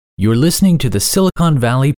You're listening to the Silicon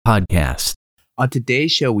Valley Podcast. On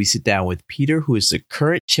today's show, we sit down with Peter, who is the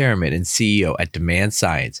current chairman and CEO at Demand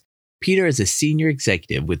Science. Peter is a senior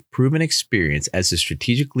executive with proven experience as a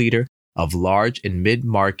strategic leader of large and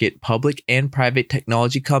mid-market public and private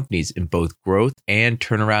technology companies in both growth and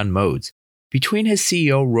turnaround modes. Between his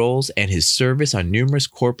CEO roles and his service on numerous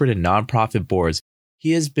corporate and nonprofit boards,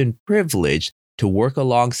 he has been privileged to work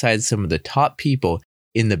alongside some of the top people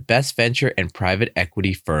in the best venture and private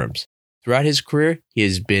equity firms. Throughout his career, he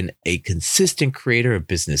has been a consistent creator of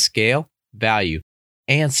business scale, value,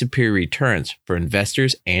 and superior returns for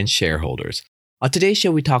investors and shareholders. On today's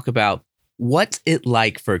show, we talk about what's it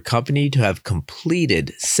like for a company to have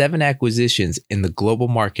completed 7 acquisitions in the global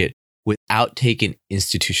market without taking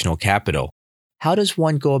institutional capital. How does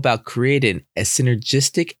one go about creating a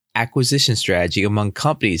synergistic acquisition strategy among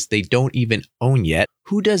companies they don't even own yet?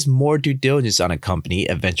 Who does more due diligence on a company,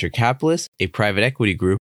 a venture capitalist, a private equity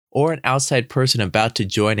group, or an outside person about to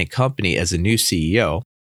join a company as a new CEO?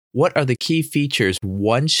 What are the key features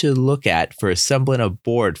one should look at for assembling a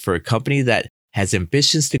board for a company that has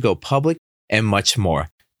ambitions to go public, and much more?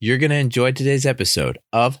 You're going to enjoy today's episode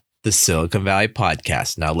of the Silicon Valley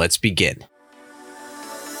Podcast. Now let's begin.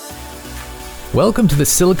 Welcome to the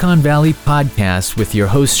Silicon Valley Podcast with your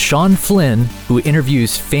host, Sean Flynn, who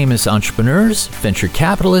interviews famous entrepreneurs, venture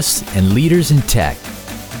capitalists, and leaders in tech.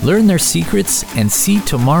 Learn their secrets and see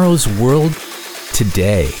tomorrow's world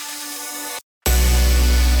today.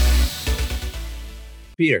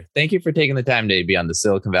 Peter, thank you for taking the time today to be on the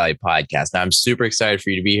Silicon Valley Podcast. Now, I'm super excited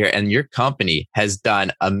for you to be here, and your company has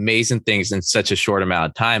done amazing things in such a short amount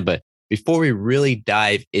of time. But before we really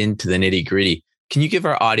dive into the nitty gritty, can you give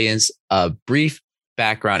our audience a brief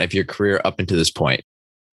background of your career up until this point?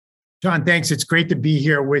 John, thanks. It's great to be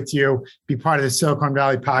here with you, be part of the Silicon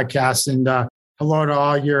Valley Podcast, and hello to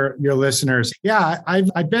all your listeners. Yeah,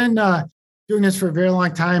 I've been doing this for a very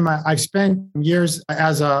long time. I've spent years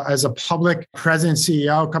as a public president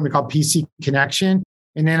CEO, a company called PC Connection.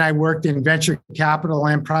 And then I worked in venture capital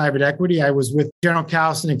and private equity. I was with General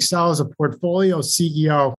Catalyst and Excel as a portfolio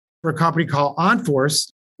CEO for a company called OnForce,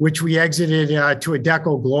 which we exited to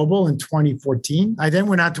Adecco Global in 2014. I then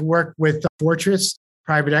went on to work with Fortress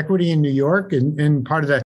Private Equity in New York and part of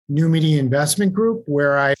the New Media Investment Group,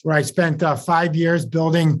 where I spent 5 years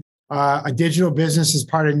building a digital business as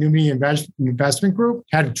part of New Media Investment Group.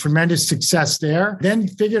 Had tremendous success there. Then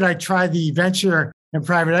figured I'd try the venture and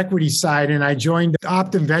private equity side, and I joined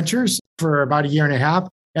Optum Ventures for about 1.5 years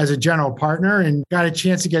as a general partner, and got a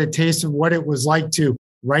chance to get a taste of what it was like to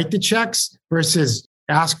write the checks versus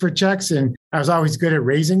ask for checks. And I was always good at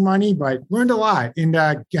raising money, but learned a lot and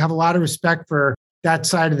have a lot of respect for that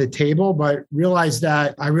side of the table, but realized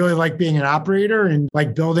that I really like being an operator and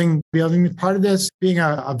like building part of this. Being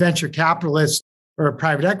a venture capitalist or a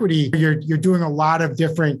private equity, you're doing a lot of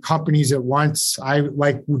different companies at once. I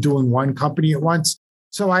like doing one company at once.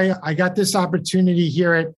 So I got this opportunity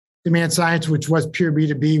here at Demand Science, which was pure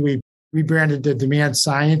B2B. We rebranded to Demand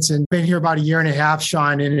Science and been here about 1.5 years,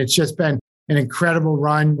 Sean, and it's just been an incredible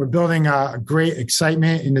run. We're building a great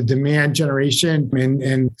excitement in the demand generation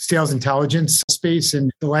and sales intelligence space,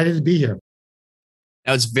 and delighted to be here.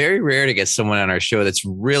 Now, it's very rare to get someone on our show that's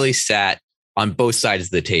really sat on both sides of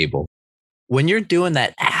the table. When you're doing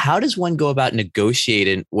that, how does one go about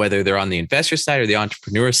negotiating, whether they're on the investor side or the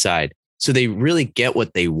entrepreneur side, so they really get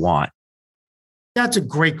what they want? That's a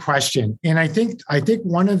great question. And I think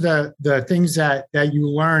one of the things that you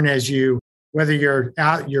learn as whether you're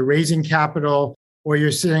raising capital or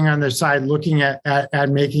you're sitting on their side looking at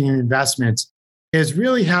making investments, is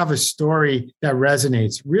really have a story that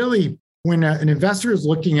resonates. Really, when an investor is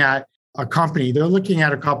looking at a company, they're looking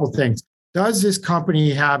at a couple of things. Does this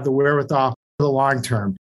company have the wherewithal for the long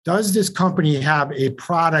term? Does this company have a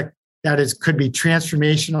product that could be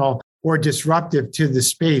transformational or disruptive to the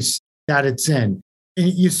space that it's in?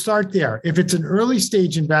 And you start there. If it's an early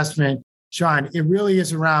stage investment, Sean, it really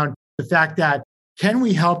is around the fact that, can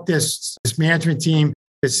we help this management team,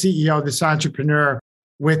 the CEO, this entrepreneur,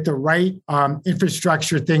 with the right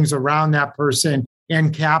infrastructure things around that person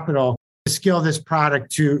and capital to scale this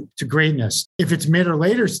product to greatness? If it's mid or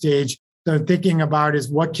later stage, the thinking about is,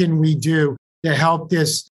 what can we do to help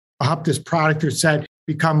this product or set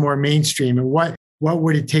become more mainstream, and what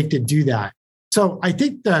would it take to do that? So I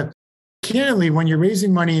think that candidly, when you're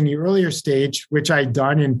raising money in the earlier stage, which I'd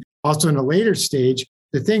done, and also in the later stage,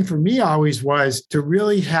 the thing for me always was to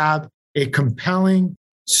really have a compelling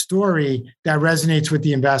story that resonates with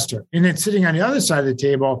the investor. And then sitting on the other side of the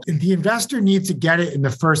table, the investor needs to get it in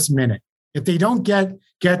the first minute. If they don't get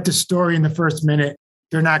the story in the first minute,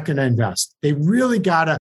 they're not going to invest. They really got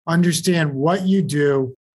to understand what you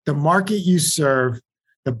do, the market you serve,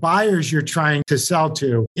 the buyers you're trying to sell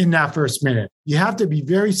to in that first minute. You have to be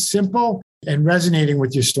very simple and resonating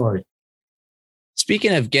with your story.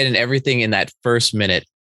 Speaking of getting everything in that first minute,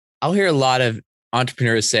 I'll hear a lot of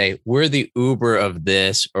entrepreneurs say, we're the Uber of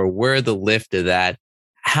this, or we're the Lyft of that.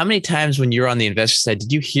 How many times when you're on the investor side,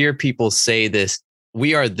 did you hear people say this,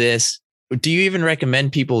 we are this? Do you even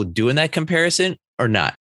recommend people doing that comparison or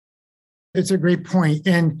not? It's a great point.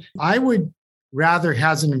 And I would rather,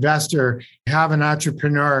 as an investor, have an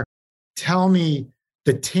entrepreneur tell me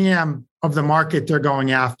the TAM of the market they're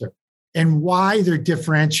going after and why they're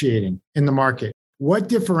differentiating in the market. What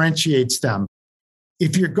differentiates them?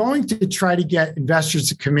 If you're going to try to get investors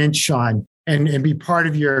to come in, Sean, and be part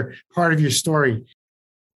of your story,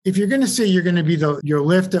 if you're going to say you're going to be your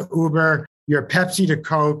Lyft to Uber, your Pepsi to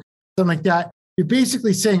Coke, something like that, you're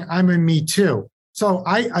basically saying I'm a me too. So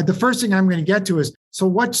the first thing I'm going to get to is, so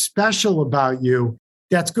what's special about you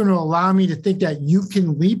that's going to allow me to think that you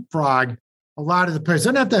can leapfrog a lot of the players?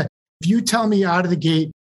 I don't have to, if you tell me out of the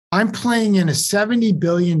gate, I'm playing in a $70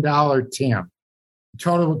 billion TAM,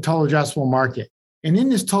 total addressable market. And in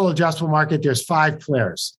this total addressable market, there's 5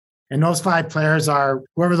 players. And those 5 players are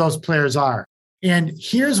whoever those players are. And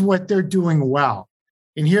here's what they're doing well.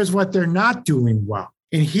 And here's what they're not doing well.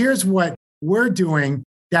 And here's what we're doing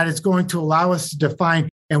that is going to allow us to define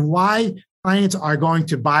and why clients are going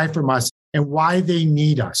to buy from us and why they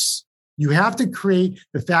need us. You have to create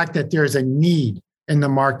the fact that there's a need in the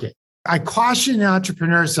market. I caution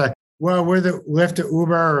entrepreneurs that, well, we're the Lyft to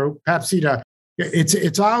Uber or Pepsi to,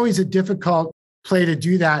 it's always a difficult play to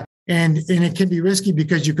do that. And it can be risky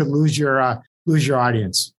because you could lose your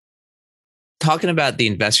audience. Talking about the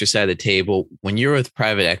investor side of the table, when you're with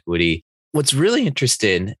private equity, what's really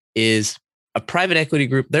interesting is a private equity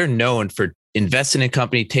group, they're known for investing in a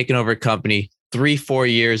company, taking over a company,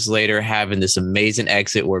 3-4 years later, having this amazing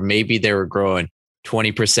exit where maybe they were growing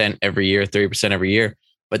 20% every year, 30% every year.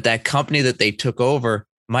 But that company that they took over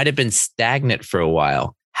might have been stagnant for a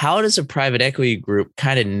while. How does a private equity group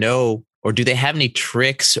kind of know, or do they have any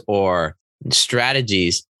tricks or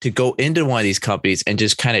strategies to go into one of these companies and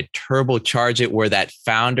just kind of turbocharge it where that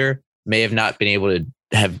founder may have not been able to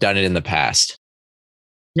have done it in the past?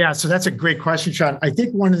 Yeah, so that's a great question, Sean. I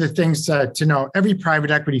think one of the things to know, every private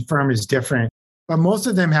equity firm is different, but most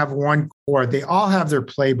of them have one core. They all have their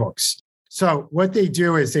playbooks. So what they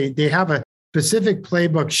do is they have a specific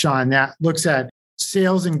playbook, Sean, that looks at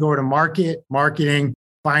sales and go-to-market, marketing,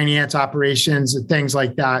 finance, operations, and things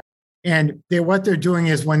like that. And what they're doing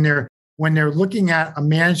is when they're looking at a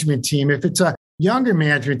management team, if it's a younger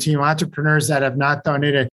management team, entrepreneurs that have not done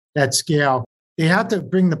it at that scale, they have to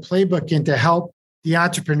bring the playbook in to help the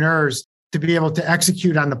entrepreneurs to be able to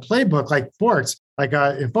execute on the playbook, like sports, like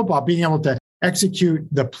in football, being able to execute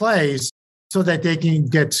the plays so that they can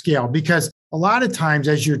get scale. Because a lot of times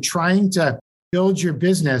as you're trying to build your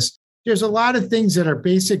business, there's a lot of things that are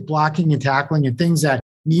basic blocking and tackling and things that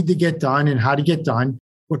need to get done and how to get done.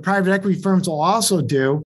 What private equity firms will also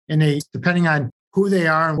do, and they, depending on who they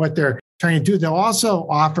are and what they're trying to do, they'll also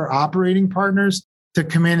offer operating partners to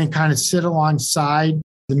come in and kind of sit alongside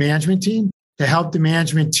the management team to help the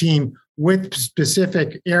management team with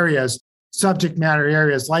specific areas, subject matter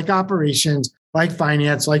areas like operations, like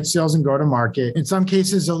finance, like sales and go-to-market. In some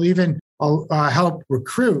cases, they'll even help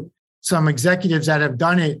recruit some executives that have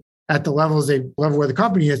done it at the level where the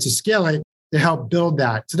company is to scale it to help build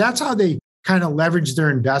that. So that's how they kind of leverage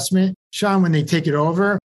their investment, Sean, when they take it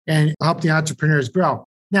over and help the entrepreneurs grow.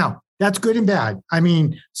 Now, that's good and bad. I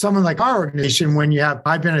mean, someone like our organization,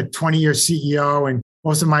 I've been a 20-year CEO and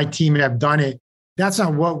most of my team have done it. That's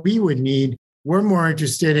not what we would need. We're more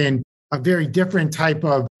interested in a very different type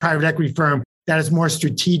of private equity firm that is more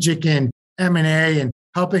strategic in M&A and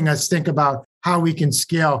helping us think about how we can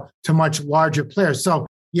scale to much larger players. So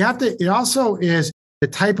it also is the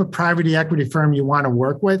type of private equity firm you want to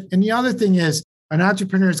work with. And the other thing is an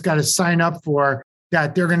entrepreneur's got to sign up for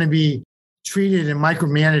that they're going to be treated and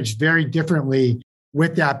micromanaged very differently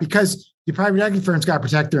with that because the private equity firm's got to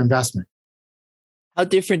protect their investment. How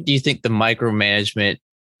different do you think the micromanagement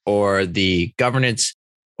or the governance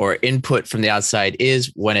or input from the outside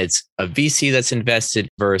is when it's a VC that's invested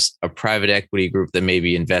versus a private equity group that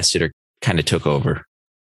maybe invested or kind of took over?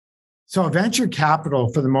 So venture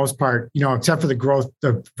capital, for the most part, except for the growth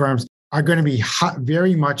of firms, are going to be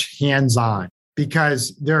very much hands-on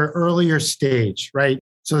because they're earlier stage, right?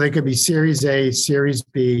 So they could be Series A, Series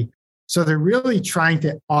B. So they're really trying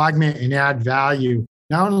to augment and add value,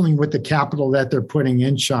 not only with the capital that they're putting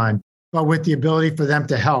in, Sean, but with the ability for them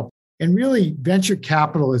to help. And really, venture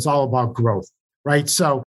capital is all about growth, right?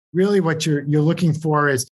 So really what you're looking for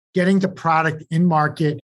is getting the product in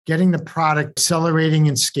market, getting the product accelerating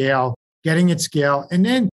in scale, getting it scale, and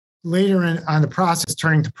then later on the process,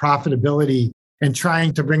 turning to profitability and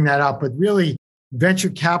trying to bring that up. But really, venture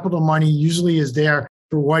capital money usually is there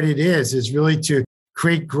for what it is really to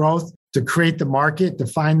create growth, to create the market, to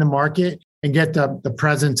find the market, and get the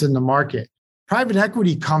presence in the market. Private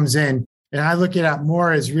equity comes in, and I look at it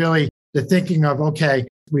more as really the thinking of, okay,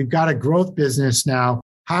 we've got a growth business now.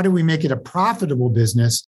 How do we make it a profitable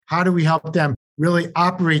business? How do we help them really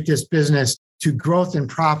operate this business to growth and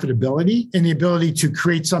profitability and the ability to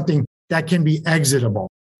create something that can be exitable?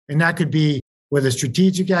 And that could be with a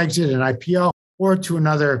strategic exit, an IPO, or to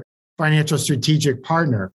another financial strategic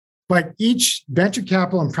partner. But each venture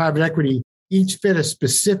capital and private equity each fit a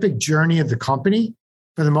specific journey of the company.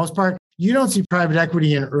 For the most part, you don't see private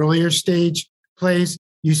equity in earlier stage plays.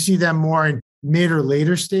 You see them more in mid or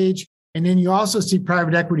later stage. And then you also see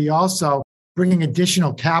private equity also bringing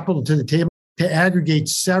additional capital to the table to aggregate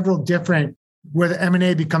several different, where the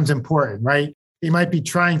M&A becomes important, right? They might be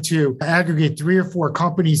trying to aggregate 3 or 4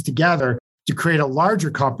 companies together to create a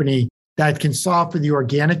larger company that can solve for the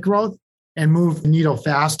organic growth and move the needle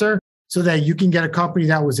faster, so that you can get a company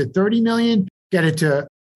that was at 30 million, get it to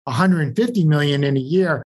 150 million in a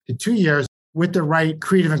year to 2 years with the right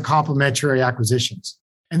creative and complementary acquisitions.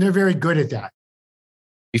 And they're very good at that.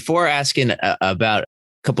 Before asking about a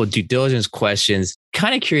couple of due diligence questions,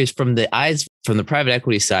 kind of curious from the eyes from the private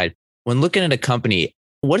equity side, when looking at a company,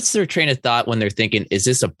 what's their train of thought when they're thinking, is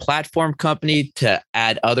this a platform company to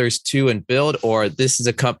add others to and build, or this is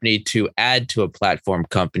a company to add to a platform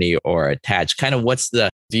company or attach? Kind of what's the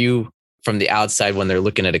view from the outside when they're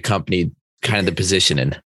looking at a company, kind of the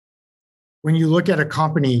positioning? When you look at a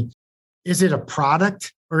company, is it a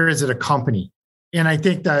product or is it a company? And I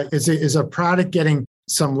think that is a product getting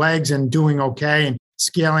some legs and doing okay and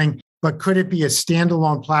scaling, but could it be a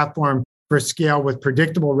standalone platform for scale with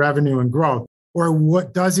predictable revenue and growth? Or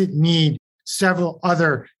what does it need several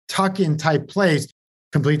other tuck-in type plays to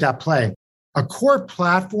complete that play? A core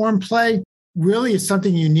platform play really is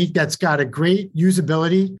something unique that's got a great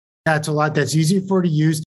usability, that's easy for it to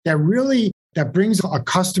use, that brings a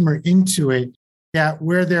customer into it, that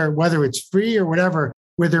whether it's free or whatever,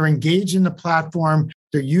 where they're engaged in the platform,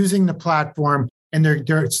 they're using the platform, and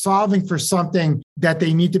they're solving for something that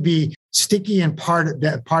they need to be sticky and part of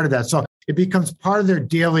that. So it becomes part of their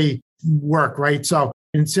daily work, right? So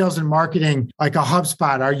in sales and marketing, like a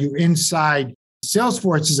HubSpot, are you inside?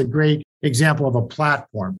 Salesforce is a great example of a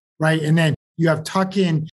platform, right? And then you have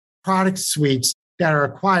tuck-in product suites that are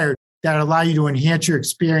acquired that allow you to enhance your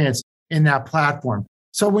experience in that platform.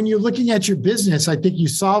 So when you're looking at your business, I think you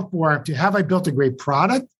solve for, have I built a great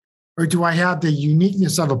product, or do I have the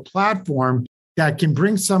uniqueness of a platform that can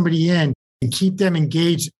bring somebody in and keep them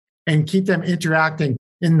engaged and keep them interacting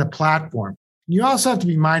in the platform? You also have to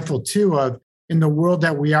be mindful too of, in the world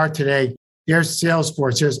that we are today, there's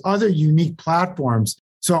Salesforce, there's other unique platforms.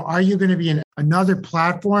 So are you going to be in another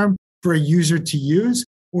platform for a user to use,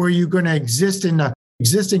 or are you going to exist in the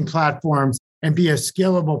existing platforms and be a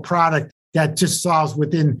scalable product that just solves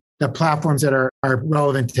within the platforms that are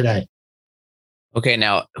relevant today? Okay,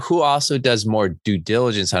 now who also does more due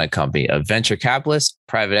diligence on a company? A venture capitalist,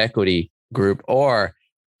 private equity group, or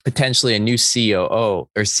potentially a new COO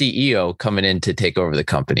or CEO coming in to take over the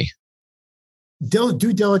company? Due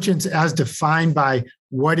diligence as defined by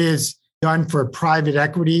what is done for private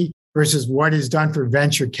equity versus what is done for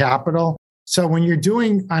venture capital. So when you're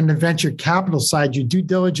doing on the venture capital side, your due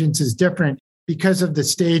diligence is different because of the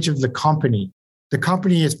stage of the company. The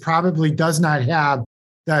company probably does not have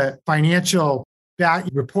the financial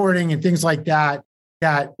reporting and things like that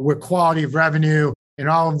with quality of revenue and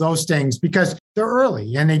all of those things, because they're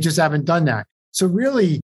early and they just haven't done that. So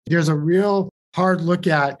really, there's a real hard look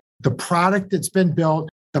at the product that's been built,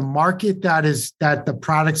 the market that the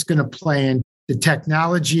product's going to play in, the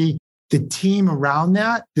technology, the team around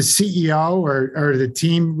that, the CEO or the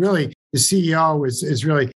team. Really, the CEO is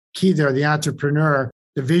really key there, the entrepreneur,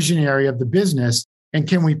 the visionary of the business. And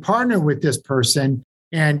can we partner with this person?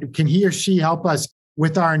 And can he or she help us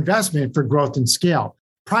with our investment for growth and scale?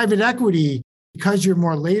 Private equity, because you're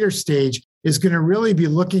more later stage, is going to really be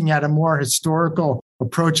looking at a more historical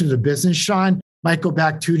approach of the business, Sean. Might go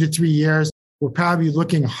back 2 to 3 years. We're probably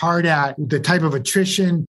looking hard at the type of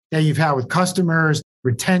attrition that you've had with customers,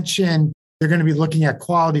 retention. They're going to be looking at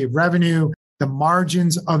quality of revenue, the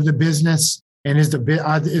margins of the business, and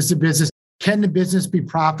can the business be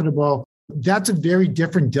profitable? That's a very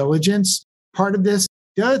different diligence part of this.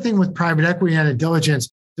 The other thing with private equity and a diligence,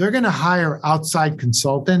 they're going to hire outside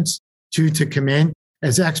consultants to come in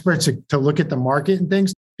as experts to look at the market and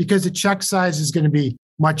things, because the check size is going to be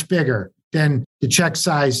much bigger. than the check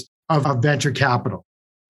size of venture capital.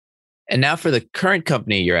 And now for the current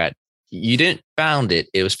company you're at, you didn't found it.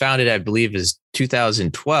 It was founded, I believe, as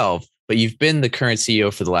 2012, but you've been the current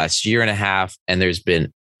CEO for the last year and a half, and there's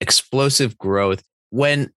been explosive growth.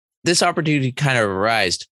 When this opportunity kind of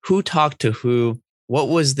arose, who talked to who? What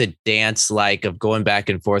was the dance like of going back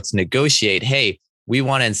and forth to negotiate? Hey, we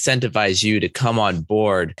want to incentivize you to come on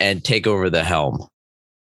board and take over the helm.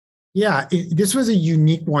 Yeah, this was a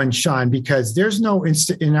unique one, Sean, because there's no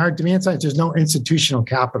in our demand science, there's no institutional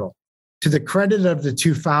capital. To the credit of the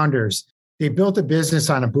two founders, they built a business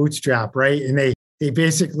on a bootstrap, right? And they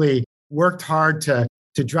basically worked hard to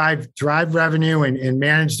drive revenue and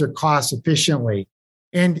manage their costs efficiently.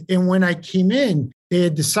 And when I came in, they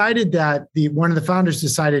had decided that one of the founders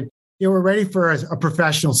decided they were ready for a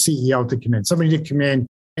professional CEO to come in, somebody to come in.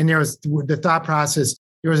 And there was the thought process,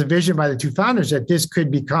 there was a vision by the two founders that this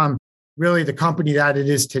could become really the company that it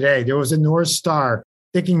is today. There was a North Star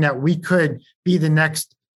thinking that we could be the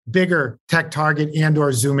next bigger tech target and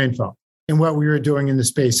or Zoom Info and what we were doing in the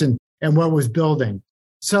space and what was building.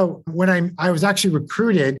 So when I was actually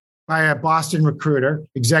recruited by a Boston recruiter,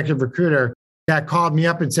 executive recruiter, that called me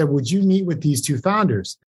up and said, would you meet with these two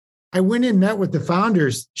founders? I went and met with the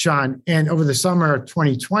founders, Sean, and over the summer of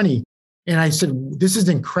 2020. And I said, this is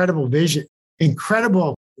incredible vision,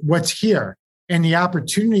 incredible what's here and the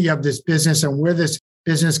opportunity of this business and where this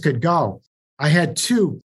business could go. I had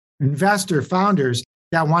two investor founders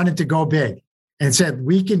that wanted to go big and said,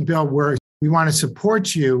 we can build where we want to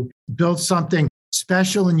support you, build something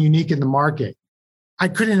special and unique in the market. I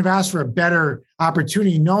couldn't have asked for a better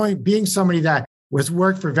opportunity, being somebody that was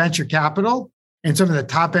worked for venture capital and some of the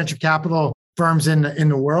top venture capital firms in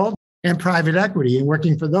the world and private equity and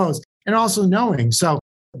working for those, and also knowing. So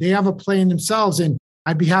they have a play in themselves, and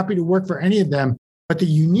I'd be happy to work for any of them. But the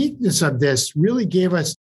uniqueness of this really gave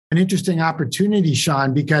us an interesting opportunity,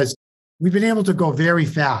 Sean, because we've been able to go very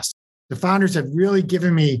fast. The founders have really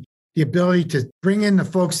given me the ability to bring in the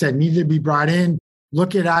folks that needed to be brought in,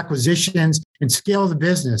 look at acquisitions and scale the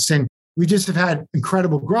business. And we just have had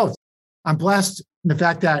incredible growth. I'm blessed in the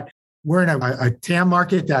fact that we're in a TAM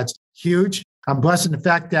market that's huge. I'm blessed in the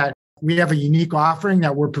fact that we have a unique offering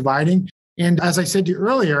that we're providing. And as I said to you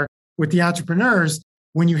earlier, with the entrepreneurs,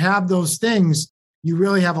 when you have those things, you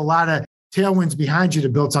really have a lot of tailwinds behind you to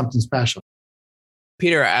build something special.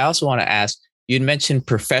 Peter, I also want to ask, you'd mentioned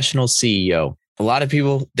professional CEO. A lot of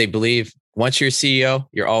people, they believe once you're a CEO,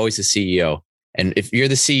 you're always a CEO. And if you're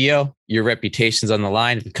the CEO, your reputation's on the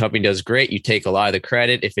line. If the company does great, you take a lot of the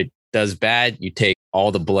credit. If it does bad, you take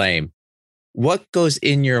all the blame. What goes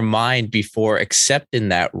in your mind before accepting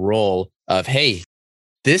that role of, hey,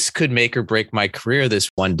 this could make or break my career, this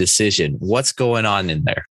one decision? What's going on in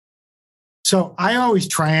there? So I always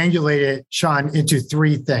triangulate it, Sean, into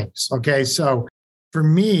three things. Okay. So for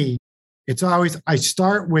me, it's always, I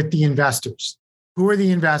start with the investors. Who are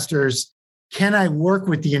the investors? Can I work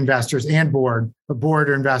with the investors and board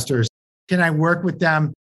or investors? Can I work with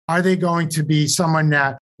them? Are they going to be someone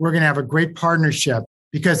that we're going to have a great partnership?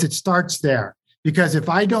 Because it starts there. Because if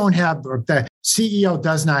I don't have, or if the CEO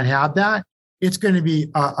does not have that, it's going to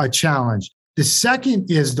be a challenge. The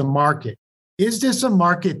second is the market. Is this a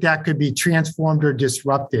market that could be transformed or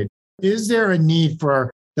disrupted? Is there a need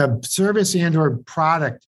for the service and or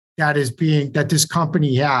product that this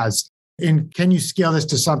company has? And can you scale this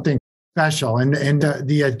to something special and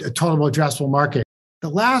the total addressable market? The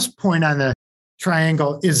last point on the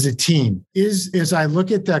triangle is the team. Is I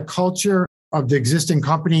look at the culture of the existing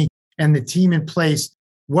company and the team in place,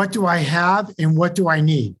 what do I have and what do I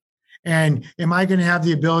need? And am I going to have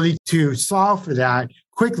the ability to solve for that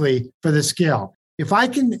quickly for the scale? If I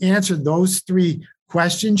can answer those three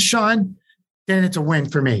questions, Sean, then it's a win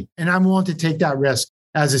for me. And I'm willing to take that risk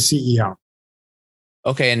as a CEO.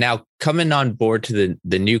 Okay. And now coming on board to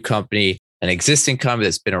the new company, an existing company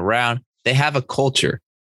that's been around, they have a culture.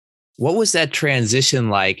 What was that transition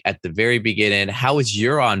like at the very beginning? How was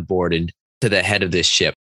your onboarding to the head of this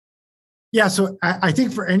ship? Yeah, so I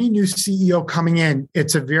think for any new CEO coming in,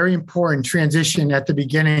 it's a very important transition at the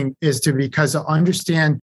beginning because to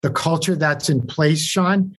understand the culture that's in place,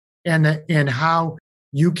 Sean, and how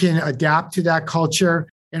you can adapt to that culture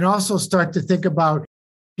and also start to think about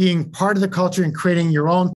being part of the culture and creating your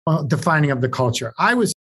own defining of the culture. I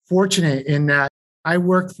was fortunate in that I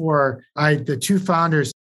worked for the two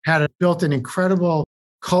founders had built an incredible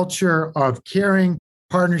culture of caring,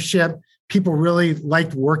 partnership. People really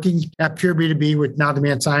liked working at Pure B2B with Now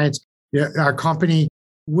Demand Science, our company.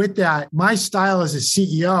 With that, my style as a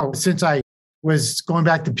CEO, since I was going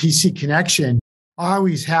back to PC Connection,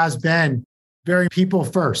 always has been very people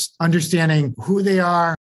first, understanding who they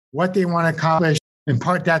are, what they want to accomplish. In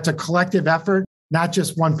part, that's a collective effort, not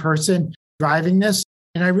just one person driving this.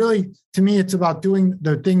 And to me, it's about doing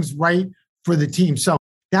the things right for the team. So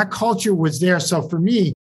that culture was there. So for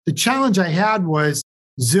me, the challenge I had was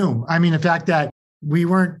Zoom. I mean, the fact that we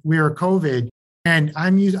were COVID, and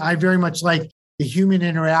I very much like the human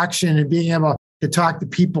interaction and being able to talk to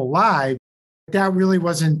people live. That really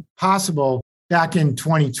wasn't possible back in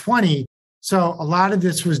 2020. So a lot of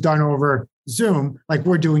this was done over Zoom, like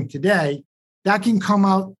we're doing today. That can come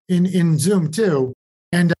out in Zoom too.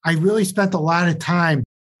 And I really spent a lot of time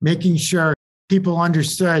making sure people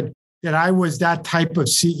understood that I was that type of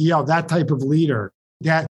CEO, that type of leader,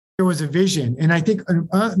 that there was a vision. And I think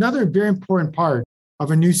another very important part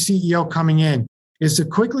of a new CEO coming in is to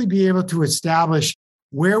quickly be able to establish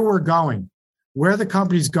where we're going, where the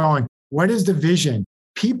company's going, what is the vision.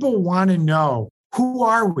 People want to know, who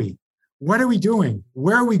are we? What are we doing?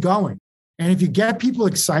 Where are we going? And if you get people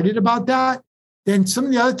excited about that, then some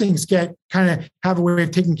of the other things kind of have a way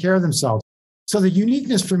of taking care of themselves. So the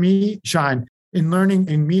uniqueness for me, Sean, in learning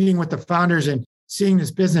and meeting with the founders and seeing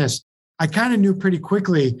this business, I kind of knew pretty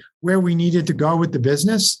quickly where we needed to go with the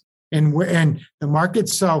business and the market.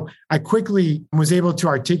 So I quickly was able to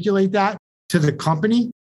articulate that to the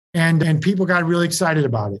company, and people got really excited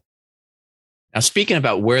about it. Now, speaking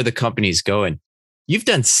about where the company's going, you've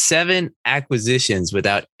done 7 acquisitions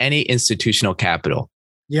without any institutional capital.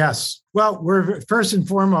 Yes. Well, we're first and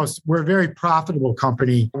foremost, we're a very profitable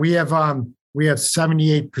company. We have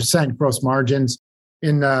 78% gross margins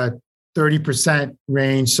in the 30%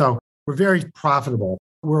 range. So we're very profitable.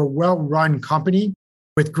 We're a well-run company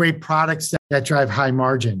with great products that drive high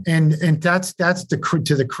margin. And that's to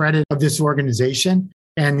the credit of this organization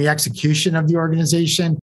and the execution of the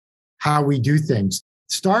organization, how we do things.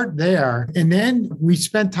 Start there. And then we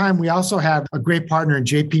spent time, we also have a great partner in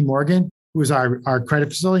JP Morgan, who is our credit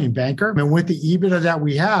facility and banker. And with the EBITDA that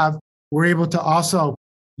we have, we're able to also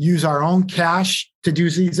use our own cash to do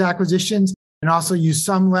these acquisitions and also use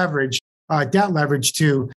some leverage, debt leverage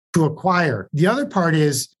to acquire. The other part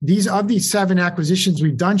is these 7 acquisitions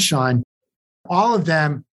we've done, Sean, all of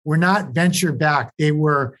them were not venture backed. They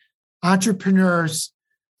were entrepreneurs,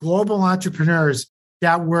 global entrepreneurs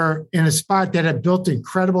that were in a spot that had built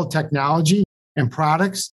incredible technology and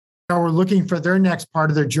products that were looking for their next part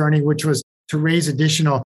of their journey, which was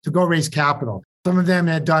to go raise capital. Some of them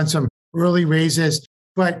had done some early raises,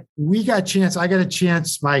 but I got a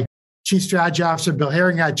chance, my chief strategy officer, Bill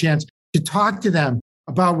Herring, got a chance to talk to them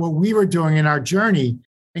about what we were doing in our journey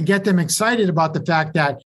and get them excited about the fact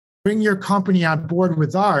that bring your company on board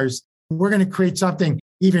with ours. We're going to create something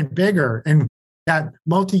even bigger, and that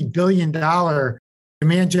multi-billion-dollar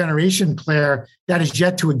demand generation player that is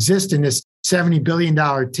yet to exist in this $70 billion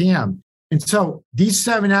TAM. And so these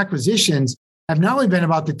 7 acquisitions have not only been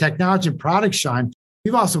about the technology and product, Sean,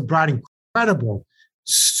 we've also brought incredible,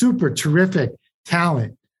 super terrific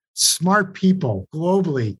talent, smart people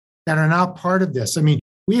globally that are now part of this. I mean,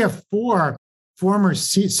 we have 4 former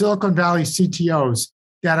Silicon Valley CTOs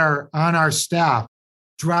that are on our staff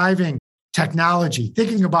driving technology,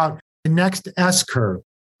 thinking about the next S curve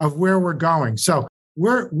of where we're going. So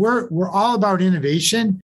we're all about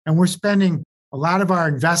innovation, and we're spending a lot of our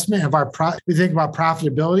investment we think about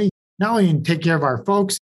profitability, not only in take care of our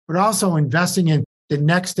folks, but also investing in the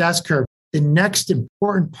next S curve, the next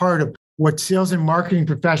important part of what sales and marketing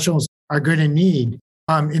professionals are going to need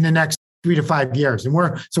in the next 3 to 5 years. And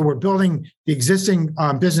we're building the existing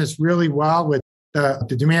business really well with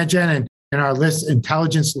the demand gen and our list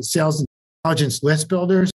intelligence, sales intelligence list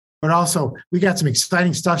builders. But also we got some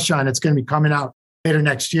exciting stuff, Sean, that's going to be coming out later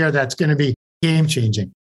next year. That's going to be game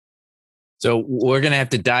changing. So we're going to have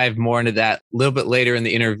to dive more into that a little bit later in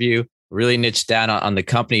the interview, really niche down on the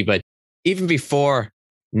company. But even before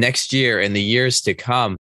next year and the years to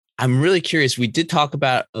come, I'm really curious. We did talk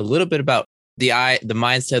about a little bit about the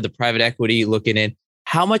mindset of the private equity looking in.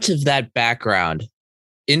 How much of that background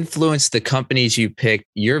influenced the companies you picked,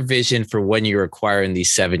 your vision for when you're acquiring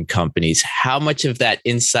these 7 companies? How much of that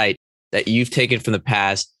insight that you've taken from the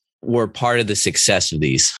past were part of the success of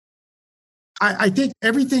these? I think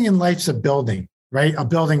everything in life's a building, right? A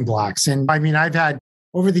building blocks. And I mean,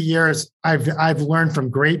 over the years, I've learned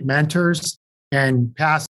from great mentors and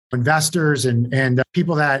past investors and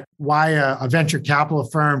people why a venture capital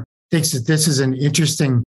firm thinks that this is an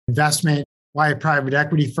interesting investment, why a private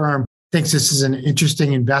equity firm thinks this is an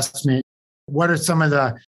interesting investment. What are some of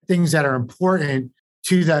the things that are important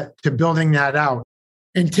to building that out?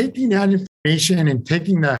 And taking that information and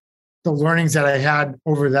taking the learnings that I had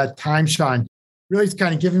over that time, Sean, really is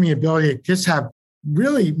kind of giving me ability to just have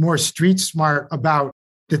really more street smart about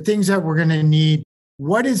the things that we're going to need,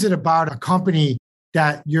 what is it about a company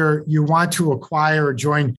that you want to acquire or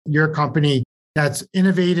join your company that's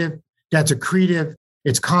innovative, that's accretive,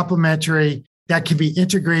 it's complementary, that can be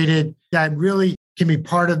integrated, that really can be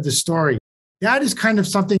part of the story. That is kind of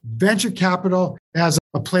something venture capital has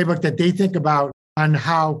a playbook that they think about on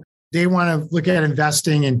how they want to look at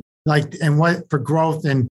investing and what for growth,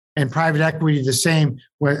 and private equity the same,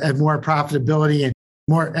 where more profitability and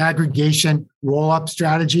more aggregation roll-up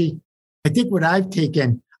strategy. I think what I've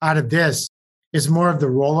taken out of this is more of the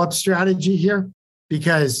roll-up strategy here,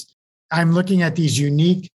 because I'm looking at these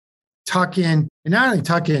unique tuck-in, and not only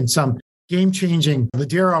tuck-in, some game-changing.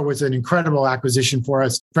 Ladero was an incredible acquisition for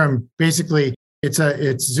us. From basically, it's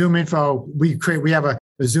Zoom Info. We have a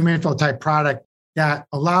Zoom Info type product that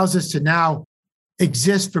allows us to now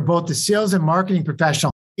exist for both the sales and marketing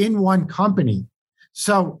professional in one company.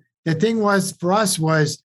 So the thing was for us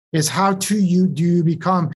is how do you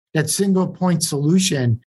become that single point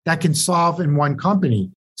solution that can solve in one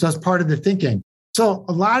company? So that's part of the thinking. So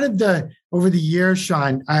a lot of over the years,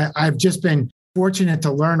 Sean, I've just been fortunate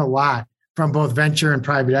to learn a lot from both venture and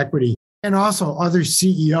private equity, and also other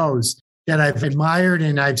CEOs that I've admired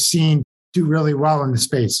and I've seen do really well in the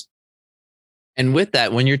space. And with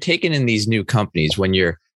that, when you're taking in these new companies, when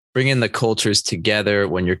you're bringing the cultures together,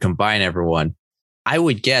 when you're combining everyone, I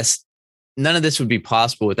would guess none of this would be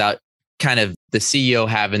possible without kind of the CEO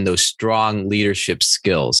having those strong leadership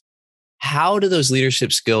skills. How do those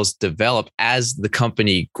leadership skills develop as the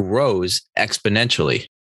company grows exponentially?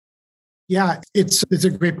 Yeah, it's a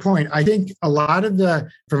great point. I think a lot of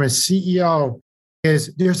from a CEO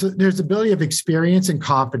is there's ability of experience and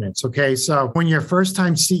confidence. Okay. So when you're first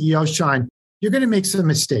time CEO, Sean, you're going to make some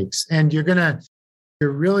mistakes, and you're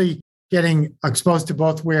really getting exposed to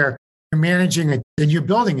both where you're managing and you're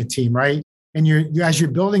building a team, right? And as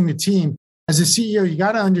you're building the team, as a CEO, you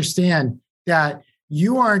got to understand that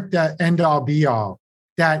you aren't the end all be all,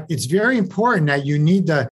 that it's very important that you need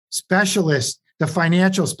the specialist, the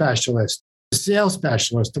financial specialist, the sales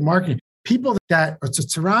specialist, the marketing, people that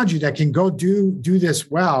surround you that can go do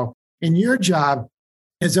this well. And your job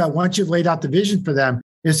is that once you've laid out the vision for them,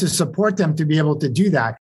 is to support them to be able to do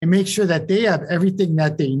that and make sure that they have everything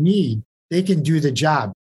that they need. They can do the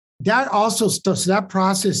job. That also, so that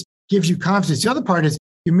process gives you confidence. The other part is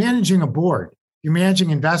you're managing a board, you're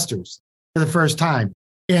managing investors for the first time.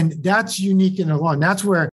 And that's unique and alone. That's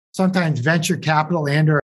where sometimes venture capital and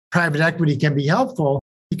or private equity can be helpful,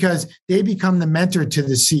 because they become the mentor to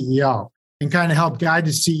the CEO and kind of help guide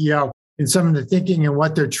the CEO in some of the thinking and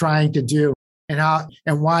what they're trying to do and how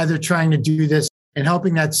and why they're trying to do this, and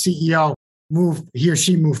helping that CEO he or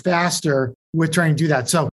she move faster with trying to do that.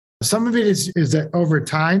 So some of it is over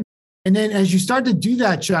time. And then as you start to do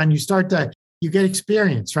that, Sean, you get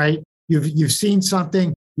experience, right? You've seen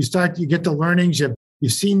something, you get the learnings,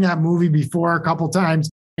 you've seen that movie before a couple of times,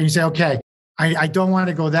 and you say, okay, I don't want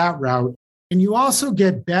to go that route. And you also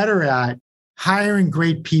get better at hiring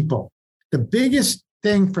great people. The biggest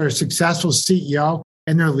thing for a successful CEO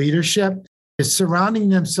and their leadership is surrounding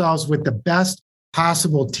themselves with the best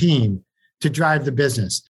possible team to drive the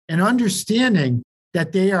business, and understanding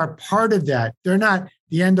that they are part of that. They're not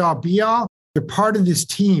the end all be all. They're part of this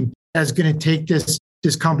team that's going to take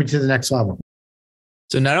this company to the next level.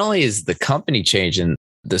 So not only is the company changing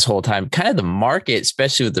this whole time, kind of the market,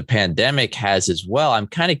 especially with the pandemic, has as well. I'm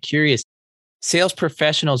kind of curious, sales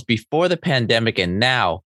professionals before the pandemic and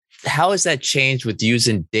now, how has that changed with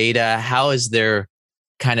using data? How is their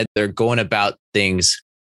going about things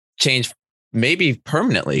changed maybe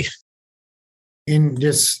permanently? In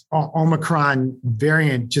this Omicron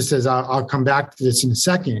variant, just as I'll come back to this in a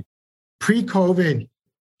second, pre-COVID,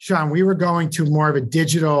 Sean, we were going to more of a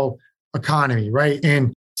digital economy, right?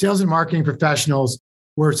 And sales and marketing professionals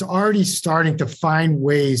were already starting to find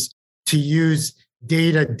ways to use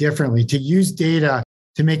data differently, to use data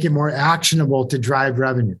to make it more actionable to drive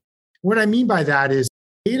revenue. What I mean by that is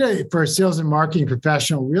data for a sales and marketing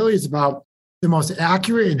professional really is about the most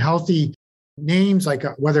accurate and healthy names, like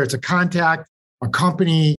whether it's a contact, a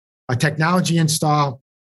company, a technology install,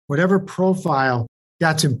 whatever profile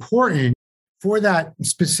that's important for that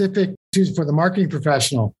specific, for the marketing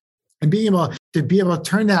professional, and being able to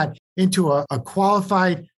turn that into a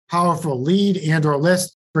qualified, powerful lead and or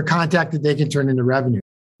list for contact that they can turn into revenue.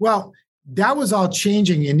 Well, that was all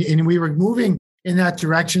changing, and we were moving in that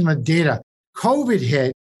direction with data. COVID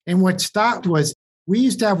hit, and what stopped was we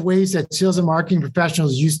used to have ways that sales and marketing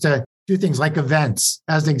professionals used to do things like events,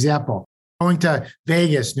 as an example, going to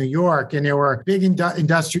Vegas, New York, and there were big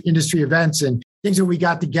industry events and things that we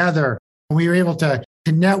got together, and we were able to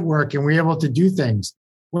network and we were able to do things.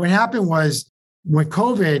 What happened was, with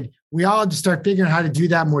COVID, we all had to start figuring out how to do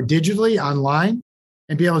that more digitally online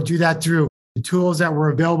and be able to do that through the tools that were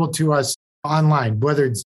available to us online, whether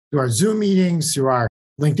it's through our Zoom meetings, through our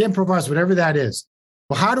LinkedIn profiles, whatever that is.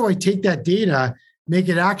 Well, how do I take that data, make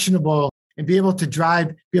it actionable, and be able to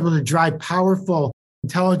drive powerful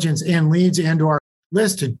intelligence and leads and or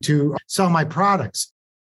lists to sell my products?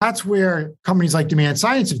 That's where companies like Demand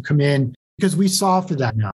Science have come in, because we solve for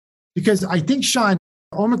that now. Because I think, Sean,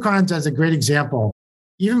 Omicron's as a great example.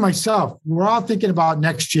 Even myself, we're all thinking about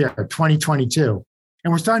next year, 2022,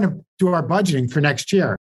 and we're starting to do our budgeting for next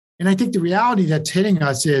year. And I think the reality that's hitting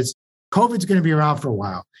us is COVID's going to be around for a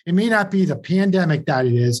while. It may not be the pandemic that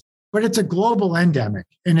it is, but it's a global endemic,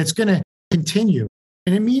 and it's going to continue.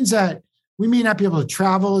 And it means that we may not be able to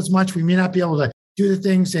travel as much. We may not be able to do the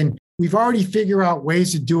things. And we've already figured out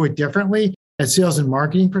ways to do it differently as sales and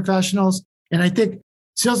marketing professionals. And I think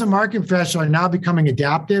sales and marketing professionals are now becoming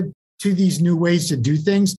adaptive to these new ways to do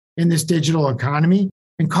things in this digital economy.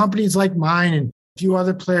 And companies like mine and a few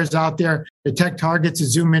other players out there, the Tech Targets, the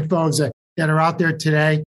Zoom Infos that are out there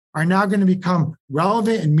today, are now going to become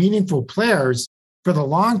relevant and meaningful players for the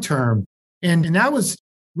long term. And that was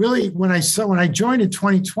really when I joined in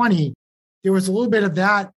 2020, there was a little bit of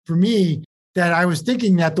that for me, that I was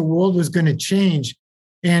thinking that the world was going to change.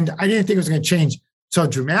 And I didn't think it was going to change so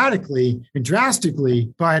dramatically and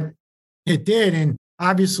drastically, but it did. And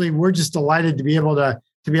obviously we're just delighted to be able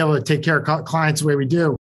to take care of clients the way we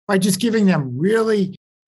do by just giving them really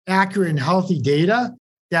accurate and healthy data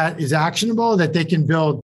that is actionable, that they can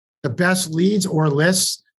build the best leads or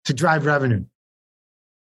lists to drive revenue.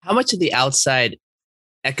 How much of the outside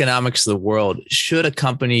economics of the world should a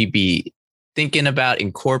company be thinking about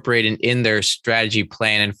incorporating in their strategy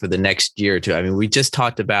planning for the next year or two? I mean, we just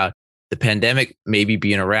talked about the pandemic maybe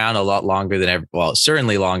being around a lot longer than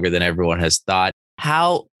certainly longer than everyone has thought.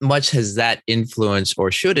 How much has that influenced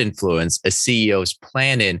or should influence a CEO's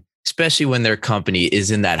planning, especially when their company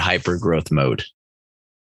is in that hyper growth mode?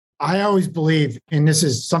 I always believe, and this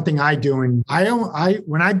is something I do, and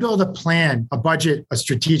when I build a plan, a budget, a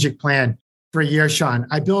strategic plan for a year, Sean,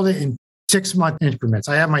 I build it in 6-month increments.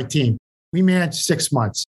 I have my team. We manage 6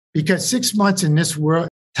 months, because 6 months in this world,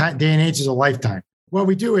 day and age, is a lifetime. What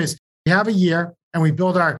we do is we have a year and we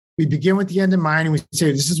begin with the end in mind, and we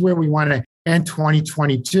say, this is where we want to end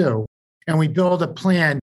 2022. And we build a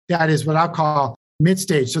plan that is what I'll call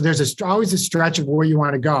mid-stage. So there's always a stretch of where you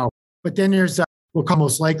want to go. But then there's we'll call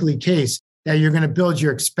most likely case that you're going to build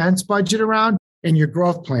your expense budget around and your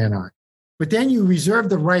growth plan on. But then you reserve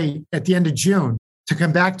the right at the end of June to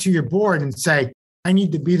come back to your board and say, I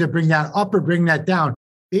need to either bring that up or bring that down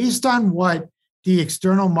based on what the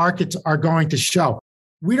external markets are going to show.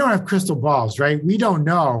 We don't have crystal balls, right? We don't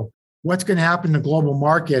know what's going to happen to global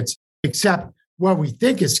markets except what we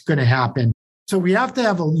think is going to happen. So you have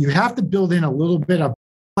to build in a little bit of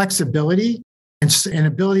flexibility and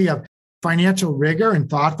ability of financial rigor and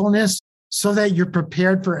thoughtfulness so that you're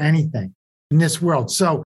prepared for anything in this world.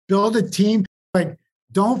 So build a team, but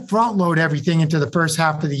don't front load everything into the first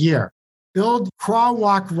half of the year. Build, crawl,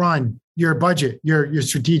 walk, run your budget, your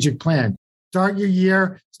strategic plan. Start your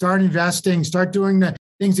year, start investing, start doing the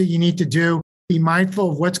things that you need to do. Be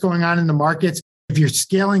mindful of what's going on in the markets. If you're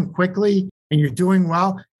scaling quickly and you're doing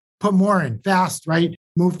well, put more in fast, right?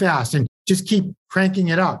 Move fast and just keep cranking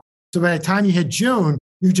it up. So by the time you hit June,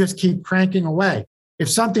 you just keep cranking away. If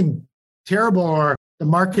something terrible or the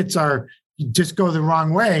markets just go the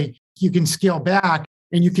wrong way, you can scale back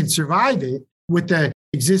and you can survive it with the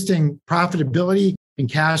existing profitability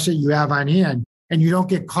and cash that you have on hand. And you don't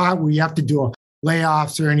get caught where you have to do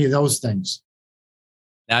layoffs or any of those things.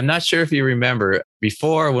 Now, I'm not sure if you remember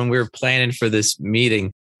before when we were planning for this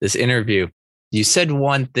meeting, this interview, you said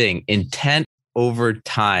one thing, intent over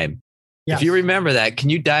time. Yes. If you remember that, can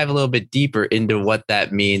you dive a little bit deeper into what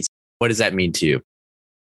that means? What does that mean to you?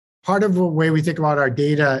 Part of the way we think about our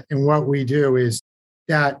data and what we do is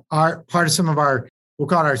that we'll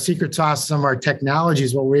call it our secret sauce, some of our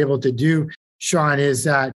technologies, what we're able to do, Sean, is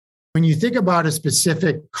that when you think about a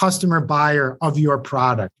specific customer buyer of your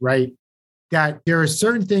product, right, that there are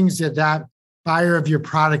certain things that buyer of your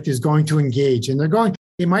product is going to engage. And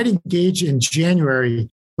they might engage in January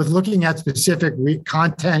with looking at specific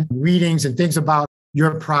content, readings, and things about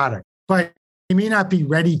your product, but they may not be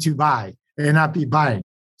ready to buy and not be buying.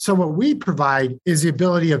 So what we provide is the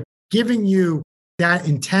ability of giving you that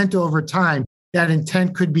intent over time. That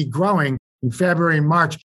intent could be growing in February and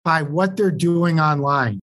March by what they're doing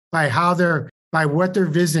online, by what they're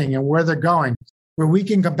visiting and where they're going, where we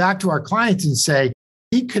can come back to our clients and say,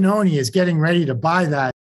 Pete Cannone is getting ready to buy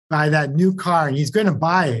that new car, and he's going to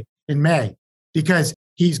buy it in May because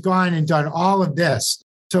he's gone and done all of this.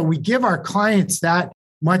 So we give our clients that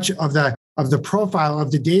much of the profile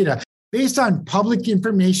of the data based on public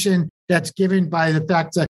information that's given by the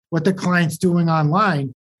fact that what the client's doing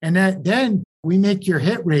online. And that then we make your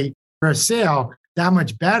hit rate for a sale that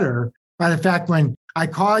much better by the fact when I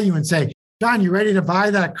call you and say, John, you ready to buy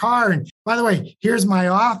that car? And by the way, here's my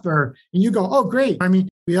offer. And you go, oh, great. I mean,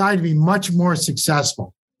 we ought to be much more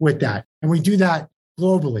successful with that. And we do that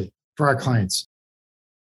globally for our clients.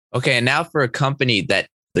 Okay. And now for a company that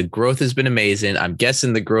the growth has been amazing. I'm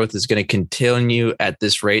guessing the growth is going to continue at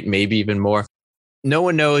this rate, maybe even more. No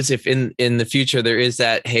one knows if in the future there is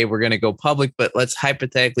that, hey, we're going to go public, but let's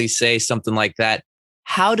hypothetically say something like that.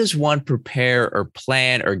 How does one prepare or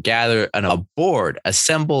plan or gather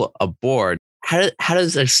assemble a board? How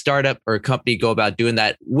does a startup or a company go about doing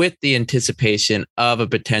that with the anticipation of a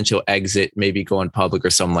potential exit, maybe going public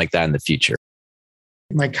or something like that in the future?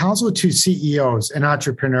 My counsel to CEOs and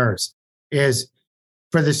entrepreneurs is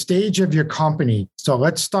for the stage of your company. So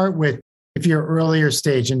let's start with if you're earlier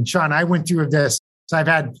stage. And Sean, I went through this, so I've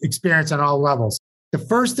had experience on all levels. The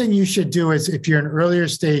first thing you should do is if you're an earlier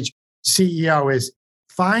stage CEO is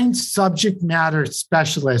find subject matter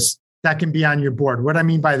specialists that can be on your board. What I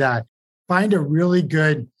mean by that, find a really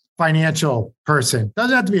good financial person.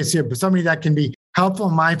 Doesn't have to be a CEO, but somebody that can be helpful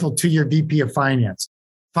and mindful to your VP of finance.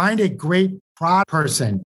 Find a great product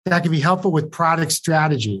person that can be helpful with product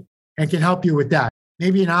strategy and can help you with that.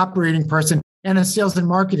 Maybe an operating person and a sales and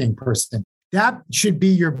marketing person. That should be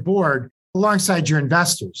your board alongside your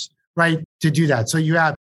investors, right? To do that. So you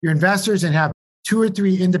have your investors and have 2 or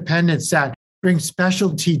 3 independents that bring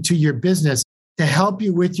specialty to your business to help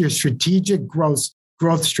you with your strategic growth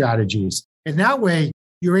strategies. And that way,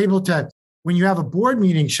 you're able to, when you have a board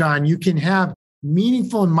meeting, Sean, you can have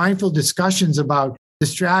meaningful and mindful discussions about the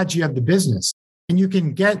strategy of the business. And you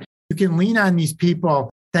can lean on these people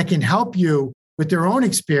that can help you with their own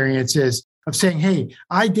experiences of saying, hey,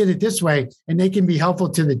 I did it this way, and they can be helpful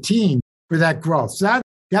to the team for that growth. So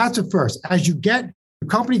that's the first. As the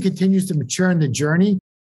company continues to mature in the journey,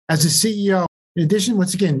 as a CEO, in addition,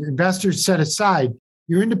 once again, investors set aside,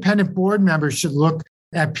 your independent board members should look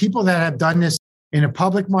at people that have done this in a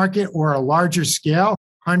public market or a larger scale,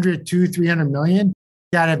 100, 200, 300 million,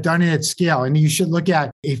 that have done it at scale. And you should look at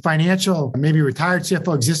a financial, maybe retired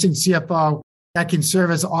CFO, existing CFO that can serve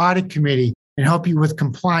as audit committee and help you with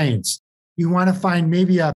compliance. You want to find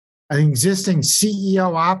maybe an existing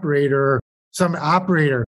CEO operator or some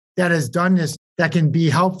operator that has done this that can be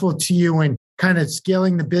helpful to you in kind of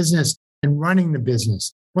scaling the business and running the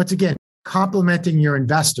business. Once again, complementing your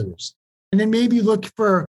investors. And then maybe look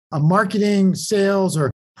for a marketing, sales,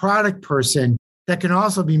 or product person that can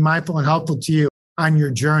also be mindful and helpful to you on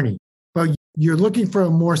your journey. But you're looking for a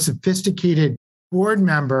more sophisticated board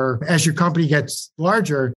member as your company gets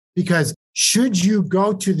larger, because should you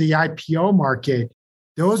go to the IPO market,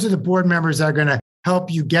 those are the board members that are going to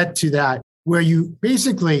help you get to that, where you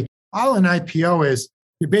basically, all an IPO is,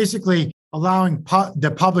 you're basically allowing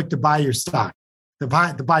the public to buy your stock, to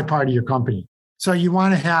buy part of your company. So you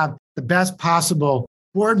want to have the best possible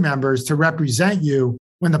board members to represent you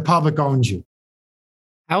when the public owns you.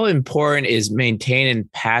 How important is maintaining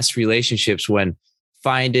past relationships when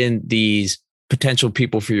finding these potential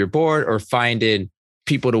people for your board or finding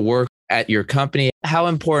people to work at your company? How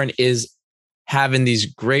important is having these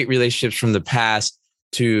great relationships from the past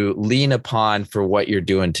to lean upon for what you're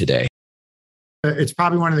doing today? It's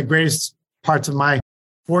probably one of the greatest parts of my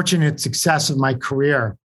fortunate success of my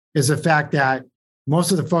career is the fact that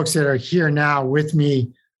most of the folks that are here now with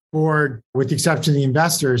me, board, with the exception of the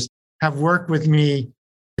investors, have worked with me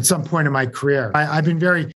at some point in my career. I've been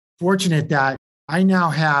very fortunate that I now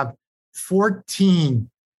have 14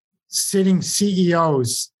 sitting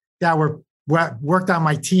CEOs that worked on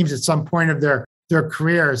my teams at some point of their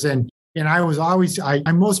careers. And I was always,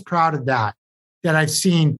 I'm most proud of that I've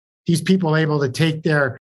seen these people able to take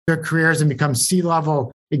their careers and become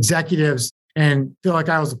C-level executives and feel like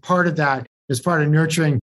I was a part of that as part of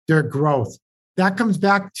nurturing their growth. That comes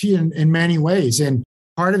back to you in many ways. And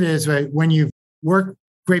part of it is when you work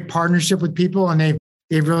great partnership with people and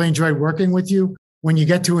they've really enjoyed working with you, when you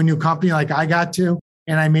get to a new company like I got to,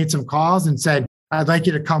 and I made some calls and said, I'd like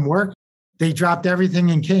you to come work, they dropped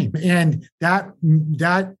everything and came. And that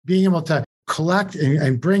being able to collect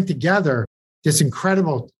and bring together this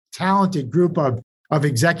incredible, talented group of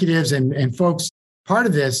executives and folks, part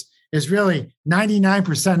of this is really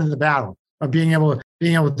 99% of the battle of being able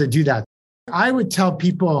to do that. I would tell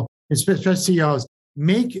people, especially CEOs,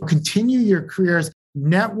 continue your careers,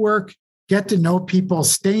 network, get to know people,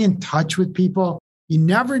 stay in touch with people. You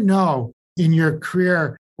never know in your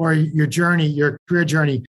career or your career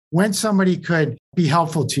journey, when somebody could be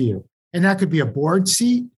helpful to you. And that could be a board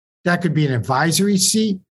seat, that could be an advisory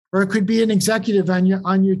seat, or it could be an executive on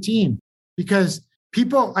your team. Because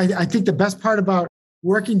people, I think the best part about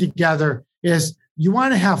working together is you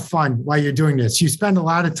want to have fun while you're doing this. You spend a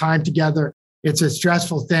lot of time together. It's a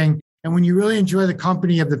stressful thing. And when you really enjoy the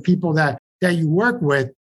company of the people that you work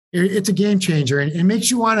with, it's a game changer, and it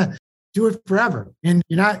makes you want to do it forever. And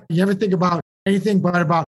you never think about anything but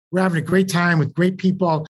about we're having a great time with great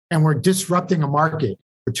people, and we're disrupting a market.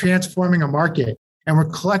 We're transforming a market, and we're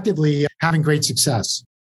collectively having great success.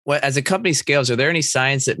 Well, as a company scales, are there any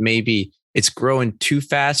signs that maybe it's growing too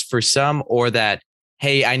fast for some, or that,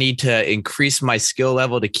 hey, I need to increase my skill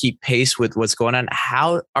level to keep pace with what's going on?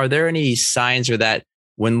 How are there any signs, or that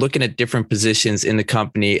when looking at different positions in the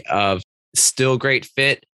company, of still great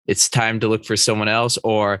fit, it's time to look for someone else,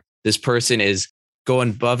 or this person is going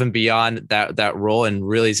above and beyond that role and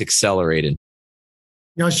really is accelerated?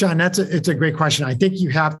 Sean, it's a great question. I think you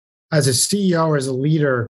have, as a CEO or as a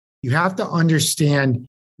leader, you have to understand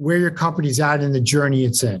where your company's at in the journey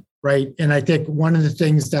it's in, right? And I think one of the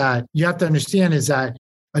things that you have to understand is that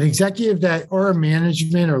an executive or a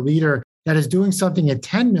management or leader that is doing something at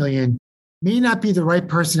 10 million may not be the right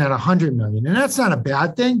person at 100 million. And that's not a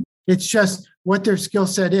bad thing. It's just what their skill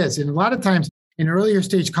set is. And a lot of times in earlier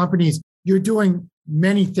stage companies, you're doing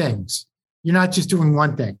many things. You're not just doing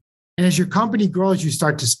one thing. And as your company grows, you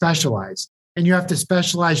start to specialize, and you have to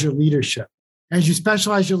specialize your leadership. As you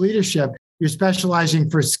specialize your leadership, you're specializing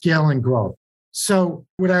for scale and growth. So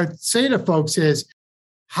what I would say to folks is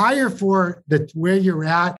hire for where you're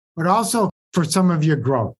at, but also for some of your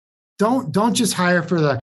growth. Don't just hire for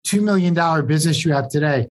the $2 million business you have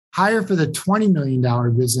today. Hire for the $20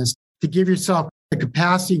 million business to give yourself the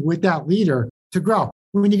capacity with that leader to grow.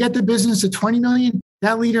 When you get the business to 20 million,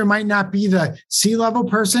 that leader might not be the C-level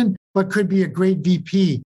person, but could be a great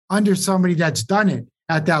VP under somebody that's done it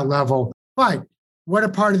at that level. But what a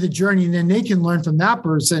part of the journey, and then they can learn from that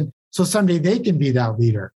person, so someday they can be that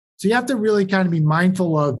leader. So you have to really kind of be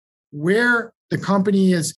mindful of where the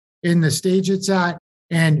company is in the stage it's at,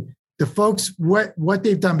 and the folks, what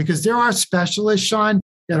they've done, because there are specialists, Sean,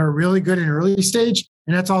 that are really good in early stage,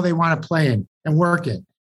 and that's all they want to play in and work in.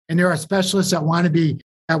 And there are specialists that want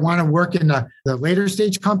to work in the later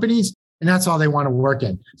stage companies, and that's all they want to work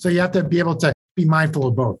in. So you have to be able to be mindful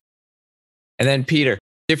of both. And then Peter,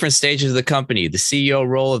 different stages of the company, the CEO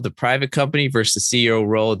role of the private company versus the CEO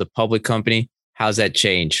role of the public company. How's that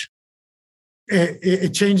change?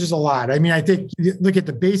 It changes a lot. I mean, I think look at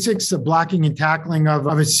the basics, the blocking and tackling of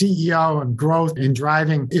a CEO, and growth and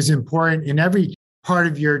driving is important in every part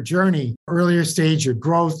of your journey. Earlier stage, your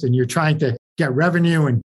growth, and you're trying to get revenue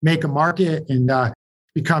and make a market and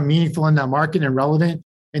become meaningful in that market and relevant.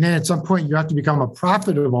 And then at some point, you have to become a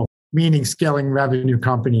profitable, meaning scaling revenue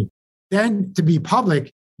company. Then to be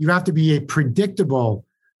public, you have to be a predictable,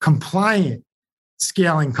 compliant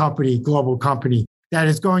scaling company, global company that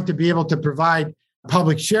is going to be able to provide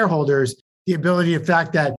public shareholders the ability, the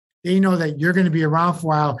fact that they know that you're going to be around for a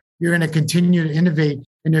while, you're going to continue to innovate.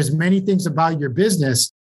 And there's many things about your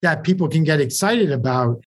business that people can get excited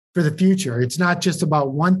about for the future. It's not just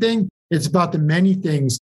about one thing. It's about the many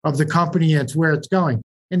things of the company and it's where it's going.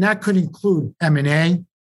 And that could include M&A.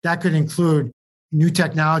 That could include new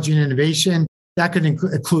technology and innovation. That could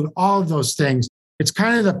include all of those things. It's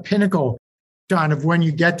kind of the pinnacle, John, of when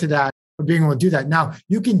you get to that, of being able to do that. Now,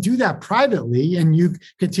 you can do that privately, and you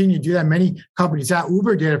continue to do that. Many companies,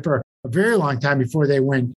 Uber did it for a very long time before they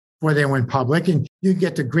went public, and you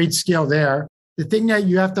get to great scale there. The thing that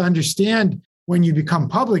you have to understand when you become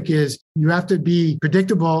public is you have to be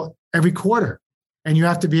predictable every quarter, and you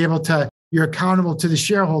have to be able to, you're accountable to the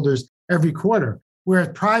shareholders every quarter. Whereas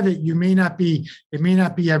private, it may not be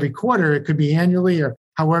every quarter. It could be annually, or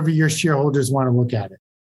however your shareholders want to look at it.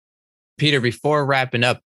 Peter, before wrapping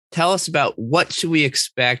up, tell us about what should we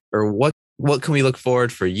expect, or what can we look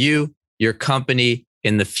forward for you, your company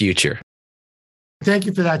in the future? Thank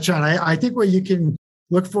you for that, Sean. I think what you can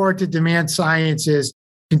look forward to Demand Science is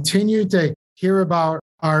continue to hear about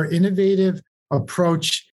our innovative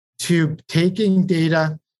approach to taking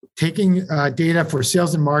data for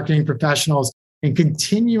sales and marketing professionals and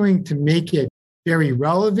continuing to make it very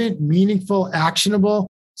relevant, meaningful, actionable,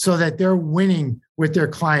 so that they're winning with their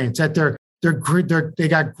clients, that they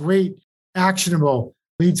got great actionable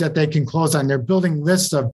leads that they can close on. They're building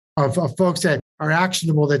lists of folks that are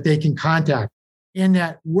actionable that they can contact. And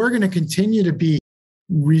that we're going to continue to be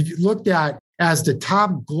looked at as the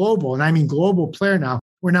top global, and I mean global player now.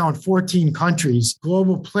 We're now in 14 countries,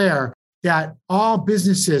 global player that all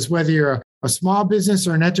businesses, whether you're a small business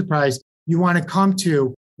or an enterprise, you want to come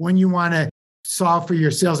to when you want to solve for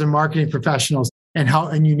your sales and marketing professionals and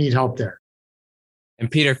you need help there. And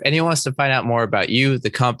Peter, if anyone wants to find out more about you, the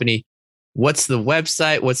company, what's the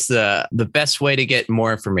website? What's the best way to get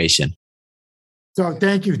more information? So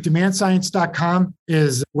thank you. DemandScience.com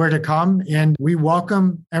is where to come. And we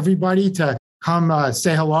welcome everybody to come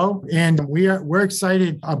say hello. And we're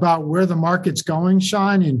excited about where the market's going,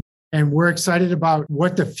 Sean. And we're excited about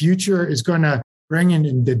what the future is going to bring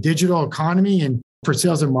in the digital economy and for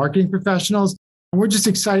sales and marketing professionals. And we're just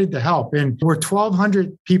excited to help. And we're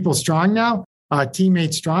 1,200 people strong now,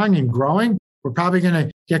 teammates strong and growing. We're probably going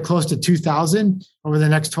to get close to 2,000 over the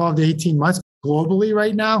next 12 to 18 months globally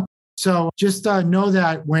right now. So just know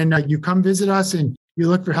that when you come visit us and you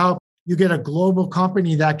look for help, you get a global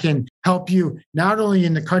company that can help you not only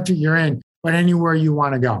in the country you're in, but anywhere you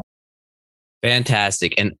want to go.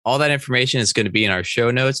 Fantastic. And all that information is going to be in our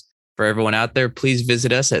show notes. For everyone out there, please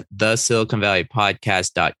visit us at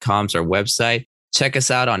thesiliconvalleypodcast.com, our website. Check us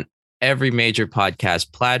out on every major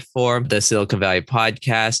podcast platform, the Silicon Valley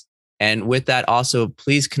Podcast. And with that, also,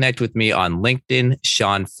 please connect with me on LinkedIn,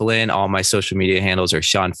 Sean Flynn. All my social media handles are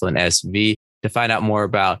Sean Flynn SV to find out more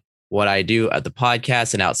about what I do at the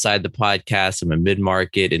podcast and outside the podcast. I'm a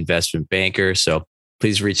mid-market investment banker. So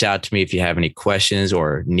please reach out to me if you have any questions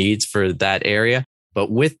or needs for that area. But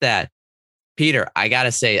with that, Peter, I got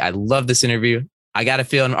to say, I love this interview. I got a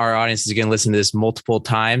feeling our audience is going to listen to this multiple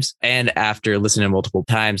times. And after listening multiple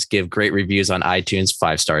times, give great reviews on iTunes,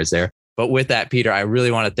 5 stars there. But with that, Peter, I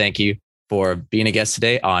really want to thank you for being a guest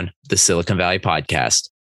today on the Silicon Valley Podcast.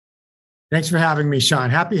 Thanks for having me, Sean.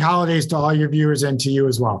 Happy holidays to all your viewers and to you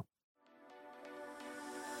as well.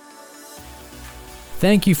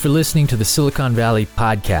 Thank you for listening to the Silicon Valley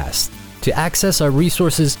Podcast. To access our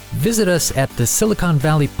resources, visit us at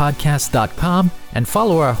thesiliconvalleypodcast.com and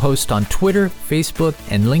follow our host on Twitter, Facebook,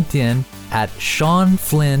 and LinkedIn at Sean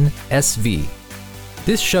Flynn SV.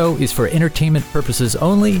 This show is for entertainment purposes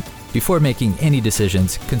only. Before making any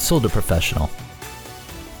decisions, consult a professional.